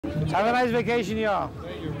Have a nice vacation, y'all.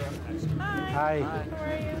 Hi. Hi. How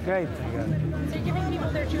are you? Great. So you're giving people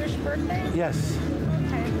their Jewish birthdays? Yes.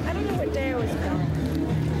 Okay. I don't know what day I was born.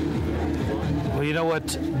 Well, you know what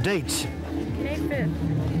date? May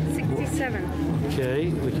 5th, 67. Okay,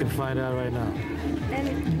 we can find out right now.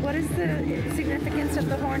 And what is the significance of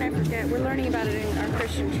the horn? I forget. We're learning about it in our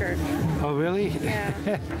Christian church. Oh, really? Yeah.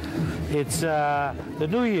 It's the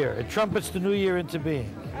New Year. It trumpets the New Year into being.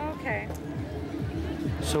 Okay.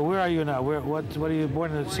 So where are you now? What are you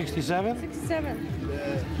born in 67? 67.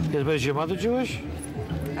 Is your mother Jewish?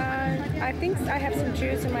 I think I have some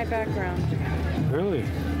Jews in my background. Really?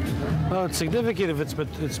 Well, it's significant if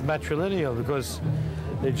it's matrilineal because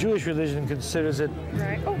the Jewish religion considers it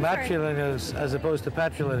Right. Oh, matrilineal as opposed to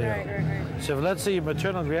patrilineal. Right. So if, let's say your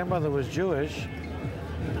maternal grandmother was Jewish,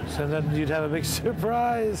 so then you'd have a big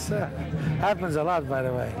surprise. Happens a lot, by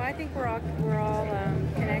the way. Well, I think we're all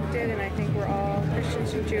connected, and I think we're all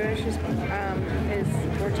Christians and Jewish.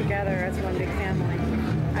 We're together as one big family.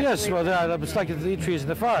 Yes, well, it's like the trees in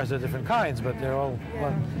the forest. They're different kinds, but they're all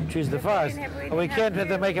one trees in the forest. We can't have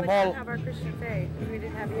to make them all. We wouldn't have our Christian faith. If we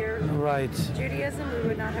didn't have your Judaism, we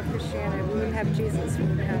would not have Christianity. We wouldn't have Jesus. We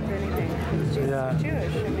wouldn't have anything. Jesus is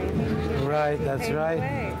Jewish. I mean, right. That's right.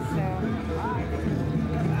 Way, so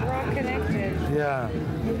we're all connected. Yeah.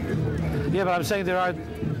 Yeah, but I'm saying there are.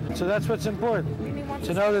 So that's what's important.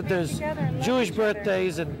 To know that there's Jewish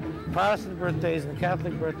birthdays and Protestant birthdays and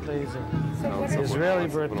Catholic birthdays and Israeli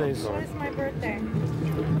birthdays. What is my birthday?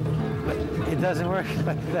 It doesn't work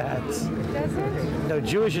like that. It doesn't? No,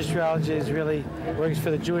 Jewish astrology really works for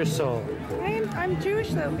the Jewish soul. I'm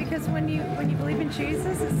Jewish though, because when you believe in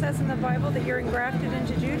Jesus, it says in the Bible that you're engrafted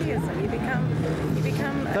into Judaism. You become.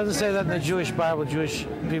 It doesn't say that in the Jewish Bible. Jewish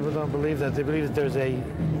people don't believe that. They believe that there's a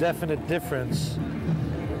definite difference.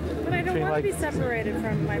 But I don't want to be separated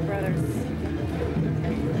from my brothers.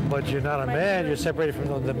 But you're not a man, you're separated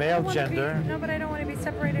from the male gender. No, but I don't want to be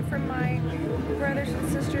separated from my brothers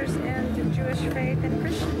and sisters in the Jewish faith and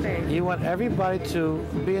Christian faith. You want everybody to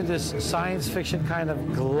be in this science fiction kind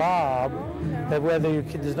of glob that where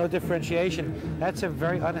there's no differentiation. That's a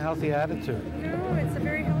very unhealthy attitude. No, it's a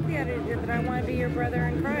very healthy attitude that I want to be your brother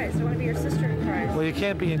in Christ. I want to be your sister in Christ. Well, you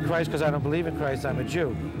can't be in Christ because I don't believe in Christ. I'm a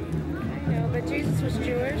Jew. I know, but Jesus was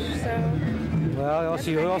Jewish, so... Well,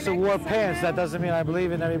 you also wore pants. That doesn't mean I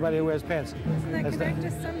believe in everybody who wears pants. Doesn't that connect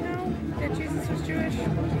us somehow, that Jesus was Jewish?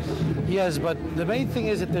 Yes, but the main thing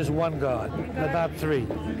is that there's one God, but not three.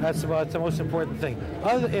 That's the most important thing.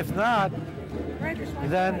 If not,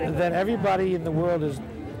 then everybody in the world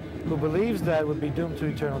who believes that would be doomed to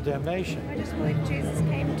eternal damnation. I just believe Jesus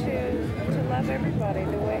came to love everybody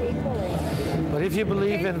the way equally. But if you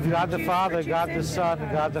believe in God the Father, God the Son,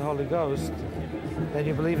 and God the Holy Ghost, then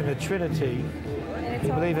you believe in the Trinity.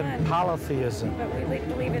 You believe in polytheism. But we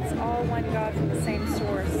believe it's all one God from the same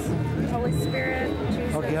source. Holy Spirit,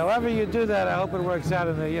 Jesus. Okay, however you do that, I hope it works out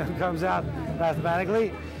and it comes out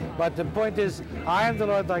mathematically. But the point is, I am the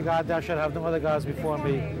Lord thy God, thou shalt have no other gods before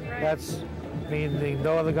me. Right. That's meaning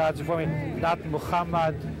no other gods before me. Not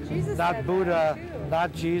Muhammad, Jesus not Buddha,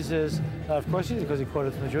 not Jesus. Of course he did, because he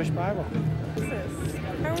quoted from the Jewish Bible. Jesus.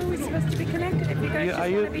 How are we supposed to be connected if you guys just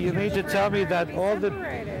want to be you mean to tell me that all the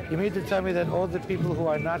separated? people who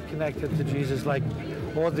are not connected to Jesus, like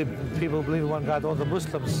all the people who believe in one God, all the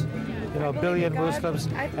Muslims, a billion Muslims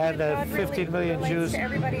and 15 million Jews. To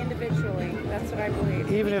everybody individually. That's what I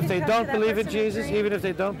believe. Even if they don't believe in Jesus, even if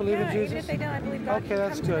they don't believe in Jesus. Even if they don't, I believe God okay, can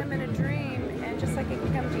that's come to good. them in a dream, and just like He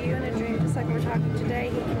can come to you in a dream, just like we're talking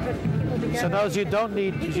today, He can put people together. So those you don't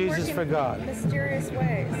need Jesus for God. Mysterious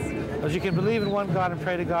ways. Because you can believe in one God and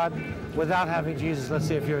pray to God without having Jesus. Let's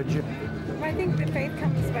say if you're a Jew. I think that faith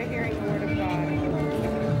comes by hearing the Word of God.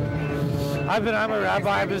 I'm a rabbi.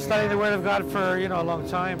 I've been studying the Word of God for a long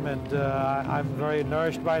time, and I'm very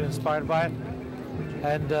nourished by it, inspired by it.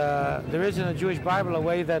 And there is in the Jewish Bible a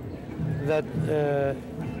way that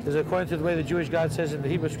is according to the way the Jewish God says in the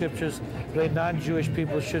Hebrew Scriptures, the way non-Jewish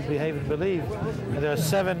people should behave and believe. And there are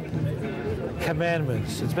 7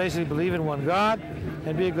 commandments. It's basically believe in one God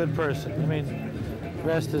and be a good person. I mean, the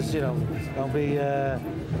rest is don't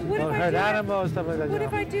hurt animals, stuff like that. What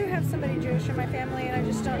if I do have somebody Jewish in my family and I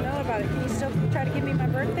just don't know about it? Can you still try to give me my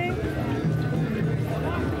birthday?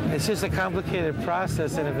 It's just a complicated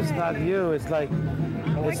process, and if it's not you, it's like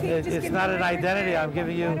it's not an identity. I'm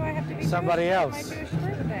giving you somebody else.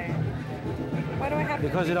 Why do I have to?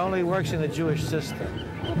 Because it only works in the Jewish system.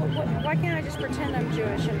 Why can't I just pretend I'm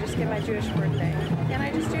Jewish and just get my Jewish birthday? Can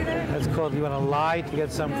I just do that? That's called, you want to lie to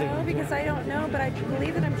get something? No, because I don't know, but I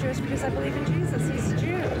believe that I'm Jewish because I believe in Jesus. He's a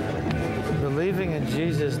Jew. Believing in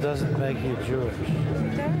Jesus doesn't make you Jewish.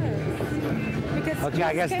 It does. Because Okay,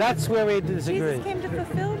 I guess that's where we disagree. Jesus came to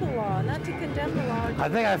fulfill the law, not to condemn the law. I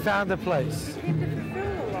think I found the place. He came to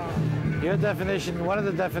fulfill the law. Your definition, one of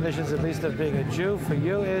the definitions at least of being a Jew for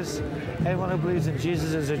you is anyone who believes in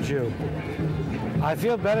Jesus is a Jew. I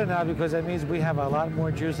feel better now because that means we have a lot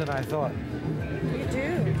more Jews than I thought. You do.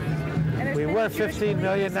 And We were 15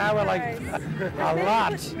 million, now we're like a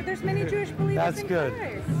lot. There's many Jewish believers That's in good.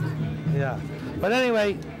 Christ. Yeah. But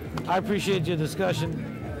anyway, I appreciate your discussion,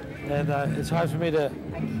 and it's hard for me to I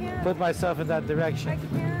can't. put myself in that I direction.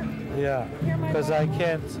 can't. Yeah, Hear my because I Bible?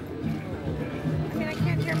 can't. I mean, I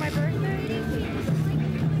can't hear my birthday.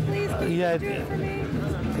 Please, can Yeah, you do it for me?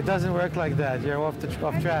 It doesn't work like that. You're off I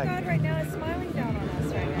think track. God right now is smiling down on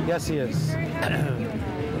us right now. Yes, He He's is. very happy with you and I.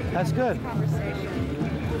 That's good. This conversation.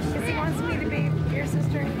 Because He wants me to be your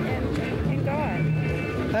sister in God.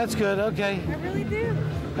 That's good. Okay. I really do.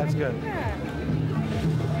 That's I good. think that.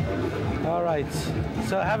 All right.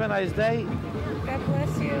 So have a nice day. God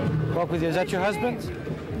bless you. Walk with you. Is that your husband?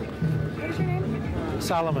 What is your name?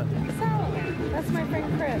 Solomon. Solomon. That's my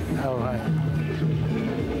friend Chris. Oh, hi.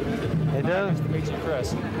 Hey, Nice dude. to meet you,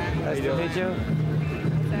 Chris. Nice to meet you.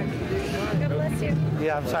 God bless you.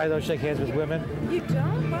 Yeah, I'm sorry I don't shake hands with women. You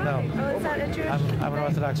don't? Why? No. Oh, is that a Jewish I'm an thing?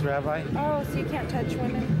 Orthodox rabbi. Oh, so you can't touch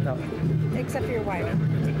women? No. Except for your wife.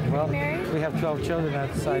 Well, married? we have 12 children.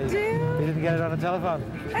 That's You do? We didn't get it on the telephone.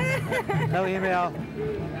 No email.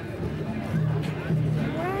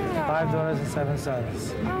 Wow. 5 daughters and 7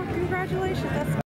 sons. Oh, congratulations. That's